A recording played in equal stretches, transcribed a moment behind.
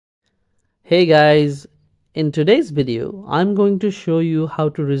Hey guys, in today's video, I'm going to show you how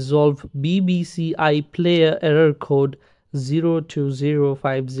to resolve BBC iPlayer error code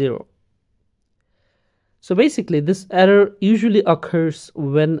 02050. So basically, this error usually occurs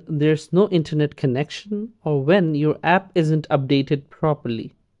when there's no internet connection or when your app isn't updated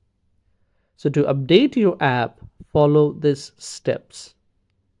properly. So to update your app, follow these steps.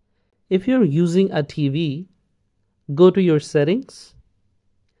 If you're using a TV, go to your settings,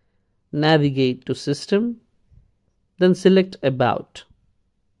 navigate to System, then select About.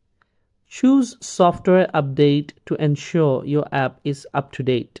 Choose Software Update to ensure your app is up to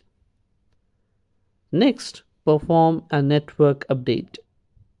date. Next, perform a network update.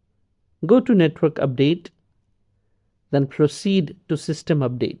 Go to Network Update, then proceed to System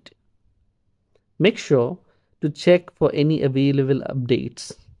Update. Make sure to check for any available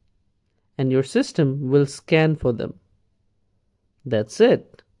updates, and your system will scan for them. That's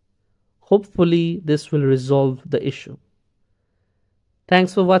it. Hopefully, this will resolve the issue.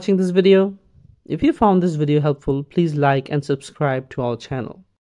 Thanks for watching this video. If you found this video helpful, please like and subscribe to our channel.